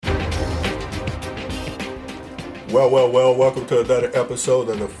Well, welcome to another episode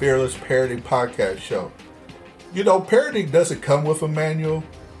of the Fearless Parenting Podcast Show. You know, parenting doesn't come with a manual.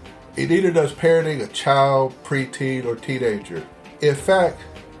 It neither does parenting a child, preteen, or teenager. In fact,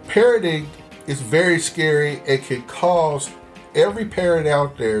 parenting is very scary and can cause every parent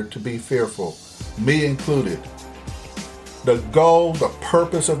out there to be fearful, me included. The goal, the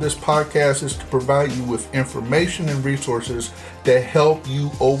purpose of this podcast is to provide you with information and resources that help you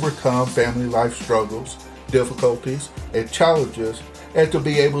overcome family life struggles, difficulties, and challenges, and to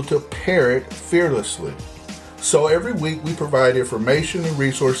be able to parent fearlessly. So every week we provide information and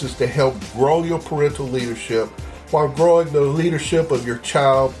resources to help grow your parental leadership while growing the leadership of your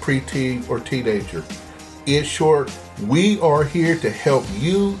child, preteen, or teenager. In short, we are here to help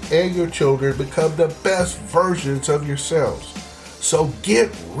you and your children become the best versions of yourselves. So get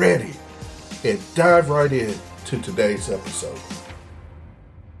ready and dive right in to today's episode.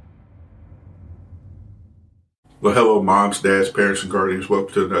 Well, hello, moms, dads, parents, and guardians.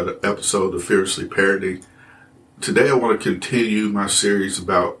 Welcome to another episode of Fearlessly Parenting. Today, I want to continue my series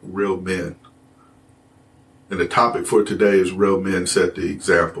about real men. And the topic for today is real men set the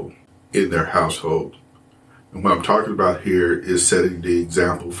example in their household. And what I'm talking about here is setting the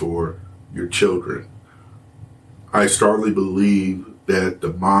example for your children. I strongly believe that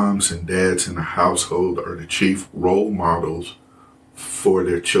the moms and dads in the household are the chief role models for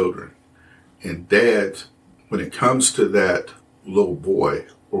their children. And dads, when it comes to that little boy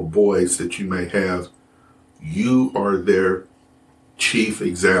or boys that you may have, you are their chief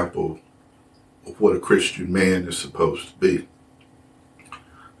example of what a Christian man is supposed to be.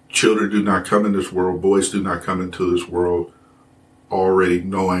 Children do not come in this world, boys do not come into this world already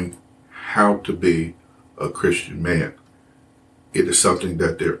knowing how to be a Christian man. It is something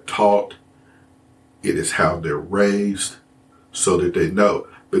that they're taught. It is how they're raised so that they know.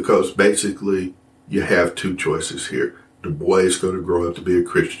 Because basically, you have two choices here. The boy is going to grow up to be a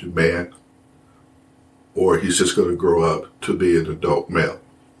Christian man, or he's just going to grow up to be an adult male.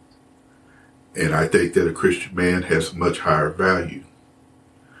 And I think that a Christian man has much higher value.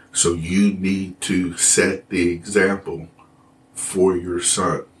 So you need to set the example for your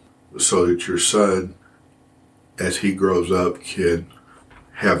son so that your son, as he grows up, can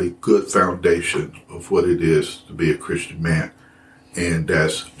have a good foundation of what it is to be a Christian man. And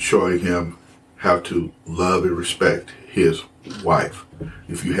that's showing him how to love and respect his wife.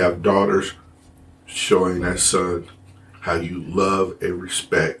 If you have daughters, showing that son how you love and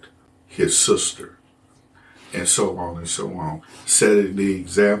respect his sister, and so on and so on. Setting the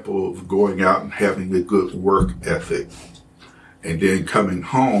example of going out and having a good work ethic, and then coming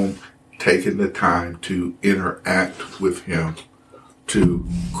home, taking the time to interact with him, to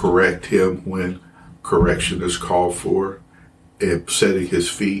correct him when correction is called for, and setting his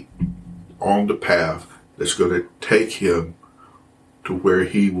feet on the path that's going to take him to where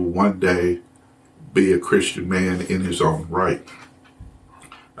he will one day be a Christian man in his own right.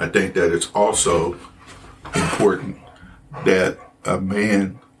 I think that it's also important that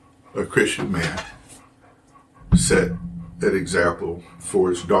a Christian man, set an example for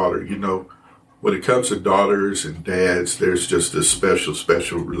his daughter. You know, when it comes to daughters and dads, there's just a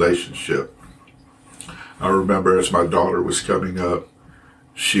special relationship. I remember as my daughter was coming up,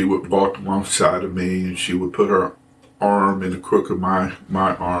 she would walk alongside of me and she would put her arm in the crook of my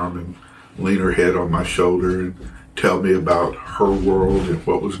arm and lean her head on my shoulder and tell me about her world and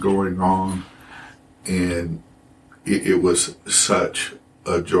what was going on. And it was such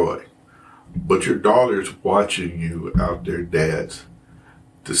a joy. But your daughter's watching you out there, dads,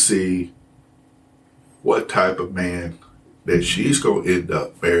 to see what type of man that she's going to end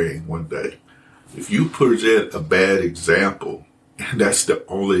up marrying one day. If you present a bad example, and that's the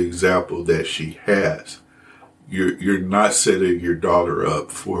only example that she has, you're not setting your daughter up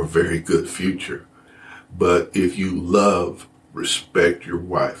for a very good future. But if you love, respect your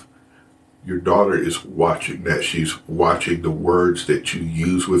wife, your daughter is watching that. She's watching the words that you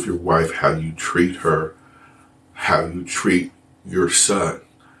use with your wife, how you treat her, how you treat your son,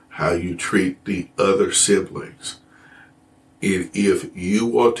 how you treat the other siblings. And if you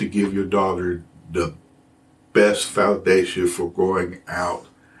want to give your daughter the best foundation for going out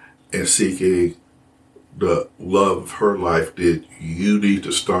and seeking the love of her life, then you need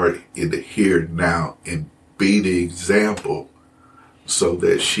to start in the here and now and be the example so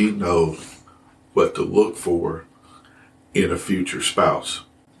that she knows what to look for in a future spouse.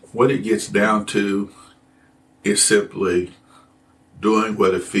 What it gets down to is simply doing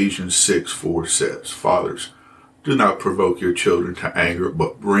what Ephesians 6:4 says. Fathers, do not provoke your children to anger,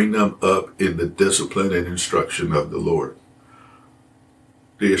 but bring them up in the discipline and instruction of the Lord.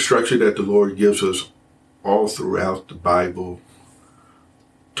 The instruction that the Lord gives us all throughout the Bible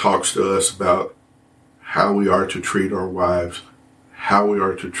talks to us about how we are to treat our wives, how we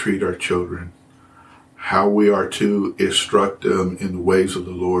are to treat our children, how we are to instruct them in the ways of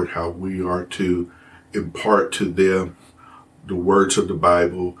the Lord, how we are to impart to them the words of the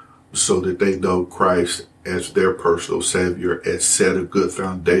Bible so that they know Christ as their personal Savior and set a good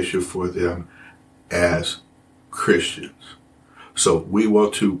foundation for them as Christians. So we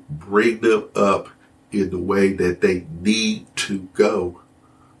want to bring them up in the way that they need to go.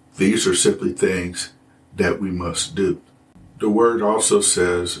 These are simply things that we must do. The word also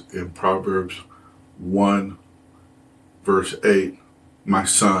says in Proverbs 1 verse 8, "My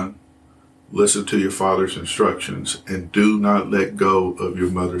son, listen to your father's instructions and do not let go of your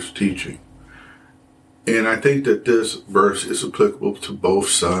mother's teaching." And I think that this verse is applicable to both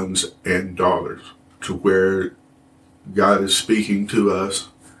sons and daughters, to where God is speaking to us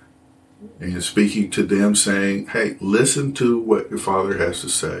and speaking to them saying, hey, listen to what your father has to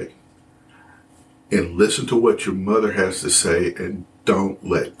say and listen to what your mother has to say and don't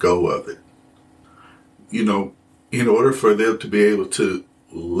let go of it. You know, in order for them to be able to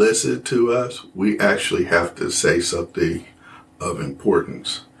listen to us, we actually have to say something of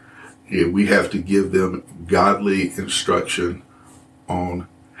importance. And we have to give them godly instruction on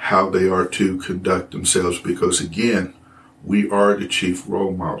how they are to conduct themselves, because again, we are the chief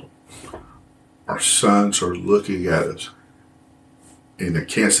role model. Our sons are looking at us. And I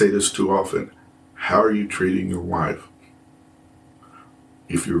can't say this too often. How are you treating your wife?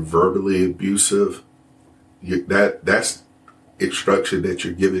 If you're verbally abusive, that's instruction that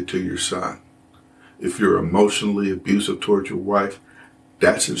you're giving to your son. If you're emotionally abusive towards your wife,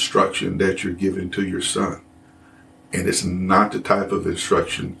 that's instruction that you're giving to your son. And it's not the type of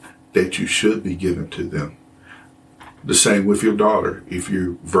instruction that you should be giving to them. The same with your daughter. If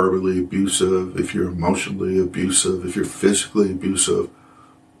you're verbally abusive, if you're emotionally abusive, if you're physically abusive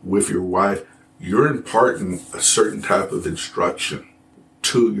with your wife, you're imparting a certain type of instruction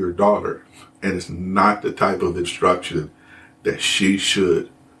to your daughter. And it's not the type of instruction that she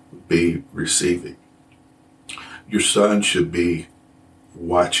should be receiving. Your son should be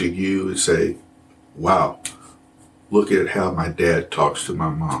watching you and say, wow, look at how my dad talks to my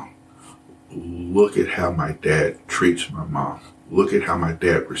mom. Look at how my dad treats my mom. Look at how my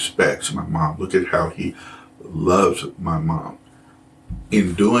dad respects my mom. Look at how he loves my mom.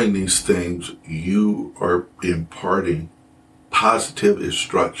 In doing these things, you are imparting positive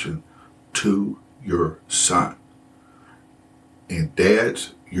instruction to your son. And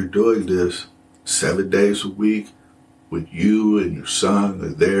dads, you're doing this 7 days a week with you and your son are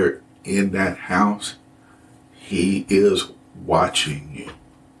there in that house. He is watching you.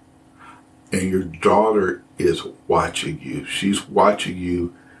 And your daughter is watching you. She's watching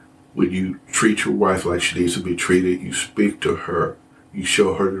you when you treat your wife like she needs to be treated. You speak to her. You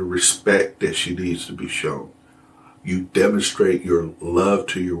show her the respect that she needs to be shown. You demonstrate your love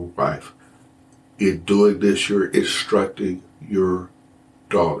to your wife. In doing this, you're instructing your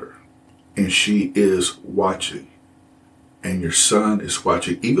daughter. And she is watching. And your son is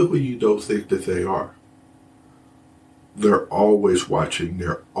watching, even when you don't think that they are. They're always watching.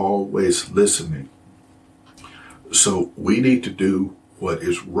 They're always listening. So we need to do what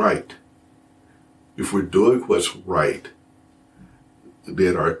is right. If we're doing what's right,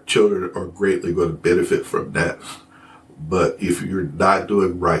 then our children are greatly going to benefit from that. But if you're not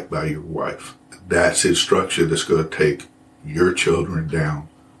doing right by your wife, that's instruction that's going to take your children down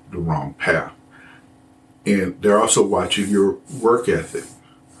the wrong path. And they're also watching your work ethic.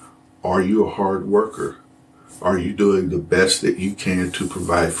 Are you a hard worker? Are you doing the best that you can to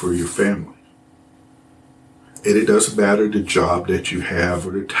provide for your family? And it doesn't matter the job that you have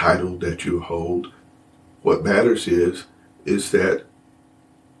or the title that you hold. What matters is that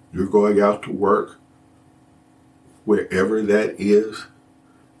you're going out to work, wherever that is,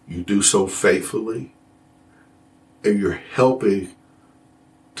 you do so faithfully, and you're helping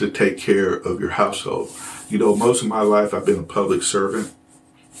to take care of your household. You know, most of my life I've been a public servant,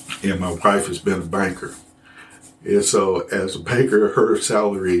 and my wife has been a banker. And so as a banker, her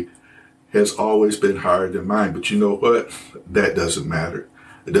salary has always been higher than mine. But you know what? That doesn't matter.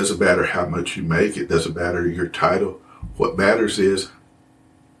 It doesn't matter how much you make. It doesn't matter your title. What matters is,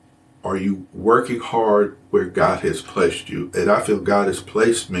 are you working hard where God has placed you? And I feel God has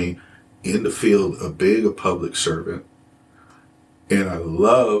placed me in the field of being a public servant. And I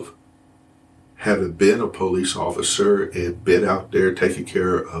love having been a police officer and been out there taking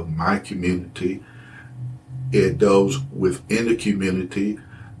care of my community and those within the community.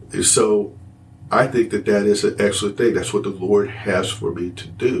 And so I think that is an excellent thing. That's what the Lord has for me to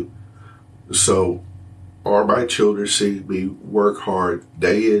do. So Are my children seeing me work hard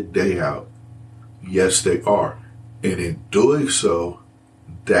day in, day out? Yes, they are. And in doing so,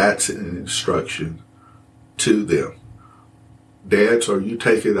 that's an instruction to them. Dads, are you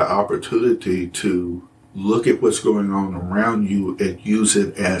taking the opportunity to look at what's going on around you and use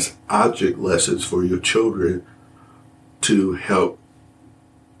it as object lessons for your children to help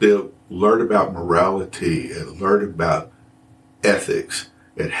them learn about morality and learn about ethics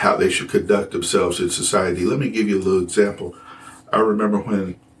and how they should conduct themselves in society? Let me give you a little example. I remember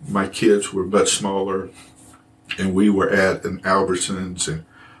when my kids were much smaller and we were at an Albertsons and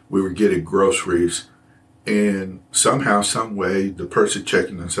we were getting groceries, and somehow, some way, the person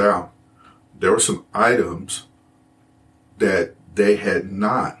checking us out, there were some items that they had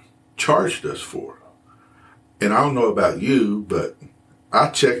not charged us for. And I don't know about you, but I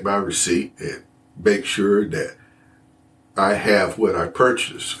check my receipt and make sure that I have what I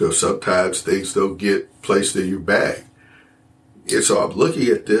purchased, because sometimes things don't get placed in your bag. And so I'm looking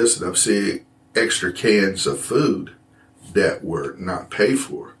at this and I'm seeing extra cans of food that were not paid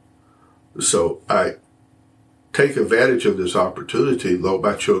for. So I take advantage of this opportunity, load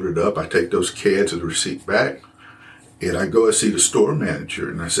my children up, I take those cans and the receipt back, and I go and see the store manager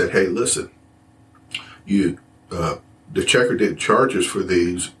and I said, hey, listen, the checker didn't charge us for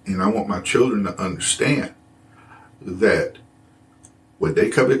these, and I want my children to understand that when they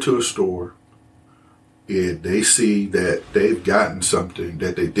come into a store and they see that they've gotten something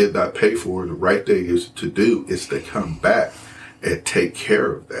that they did not pay for, the right thing is to do is to come back and take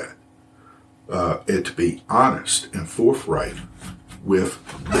care of that. And to be honest and forthright with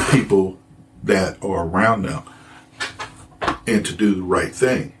the people that are around them and to do the right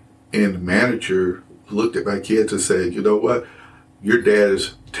thing. And the manager looked at my kids and said, you know what? Your dad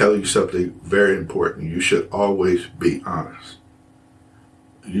is telling you something very important. You should always be honest.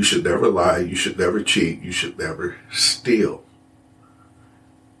 You should never lie. You should never cheat. You should never steal.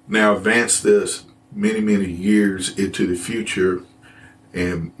 Now advance this many, many years into the future,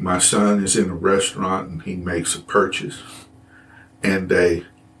 and my son is in a restaurant and he makes a purchase and they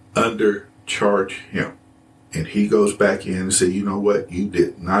undercharge him. And he goes back in and says, you know what? You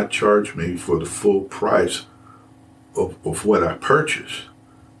did not charge me for the full price of what I purchased.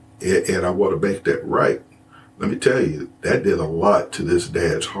 And I want to make that right. Let me tell you, that did a lot to this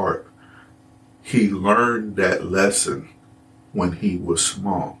dad's heart. He learned that lesson when he was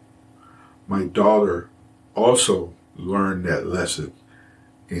small. My daughter also learned that lesson.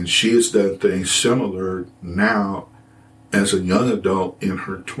 And she has done things similar now as a young adult in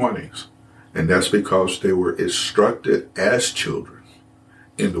her 20s. And that's because they were instructed as children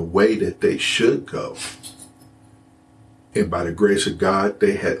in the way that they should go. And by the grace of God,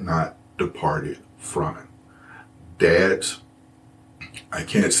 they had not departed from it. Dads, I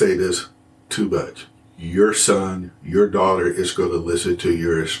can't say this too much. Your son, your daughter is going to listen to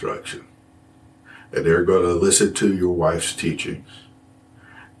your instruction. And they're going to listen to your wife's teachings.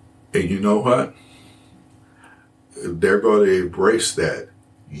 And you know what? They're going to embrace that.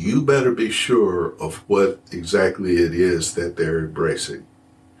 You better be sure of what exactly it is that they're embracing.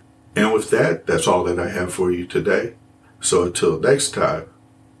 And with that, that's all that I have for you today. So until next time,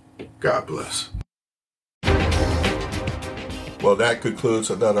 God bless. Well, that concludes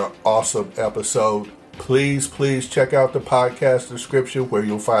another awesome episode. Please check out the podcast description where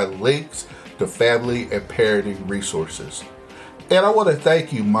you'll find links to family and parenting resources. And I want to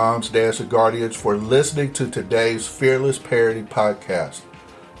thank you, moms, dads, and guardians, for listening to today's Fearless Parenting Podcast.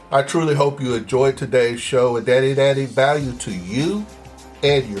 I truly hope you enjoyed today's show and that it added value to you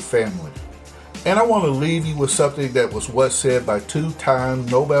and your family. And I want to leave you with something that was once said by two-time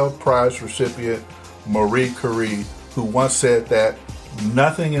Nobel Prize recipient Marie Curie, who once said that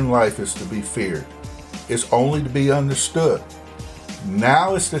nothing in life is to be feared. It's only to be understood.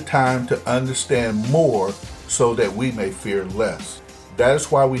 Now is the time to understand more so that we may fear less. That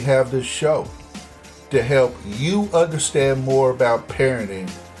is why we have this show, to help you understand more about parenting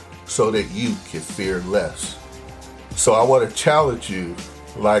so that you can fear less. So I want to challenge you,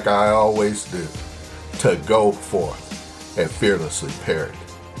 like I always do, to go forth and fearlessly parent.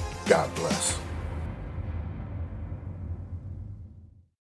 God bless.